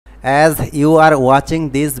As you are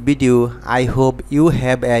watching this video, I hope you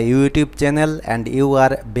have a YouTube channel and you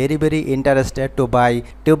are very interested to buy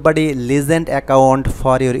Tubebuddy Legend account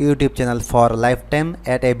for your YouTube channel for lifetime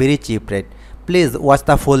at a very cheap rate. Please watch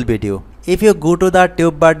the full video. If you go to the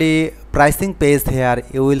Tubebuddy pricing page here,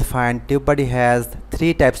 you will find Tubebuddy has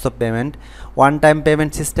three types of payment: one-time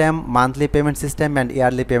payment system, monthly payment system, and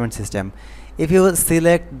yearly payment system. If you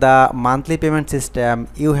select the monthly payment system,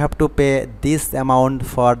 you have to pay this amount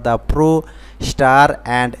for the Pro, Star,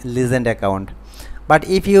 and Legend account. But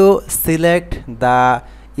if you select the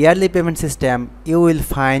yearly payment system, you will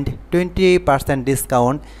find 20%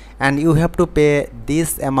 discount, and you have to pay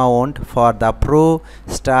this amount for the Pro,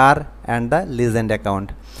 Star, and the Legend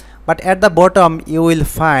account. But at the bottom you will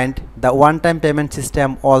find the one-time payment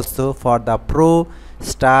system also for the Pro,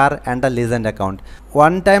 Star, and the Legend account.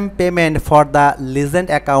 One-time payment for the Legend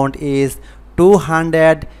account is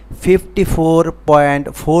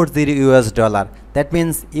 $254.40. That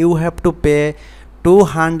means you have to pay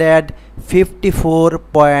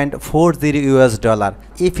 $254.40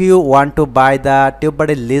 if you want to buy the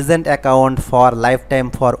Tubebuddy Legend account for lifetime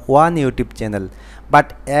for one YouTube channel.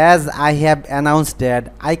 But as I have announced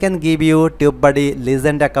that I can give you Tubebuddy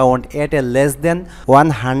Legend account at a less than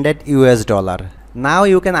 $100. Now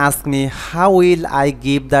you can ask me, how will I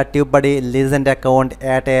give the Tubebuddy Legend account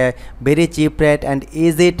at a very cheap rate, and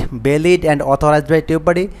is it valid and authorized by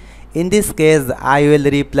Tubebuddy? In this case I will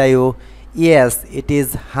reply you, yes, it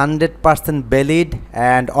is 100% valid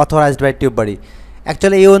and authorized by Tubebuddy.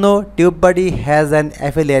 Actually, you know, Tubebuddy has an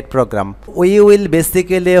affiliate program. We will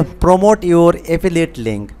basically promote your affiliate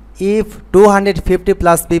link. If 250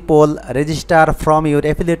 plus people register from your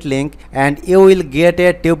affiliate link, and you will get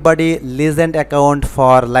a Tubebuddy Legend account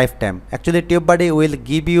for lifetime. Actually, Tubebuddy will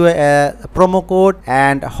give you a promo code,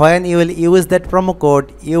 and when you will use that promo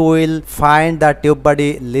code, you will find the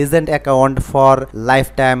Tubebuddy Legend account for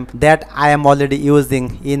lifetime that I am already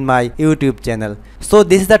using in my YouTube channel. So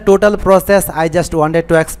this is the total process I just wanted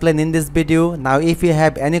to explain in this video. Now if you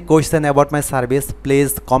have any question about my service,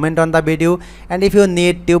 please comment on the video, and if you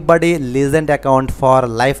need Tubebuddy Legend account for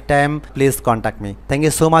lifetime, please contact me. Thank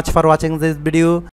you so much for watching this video.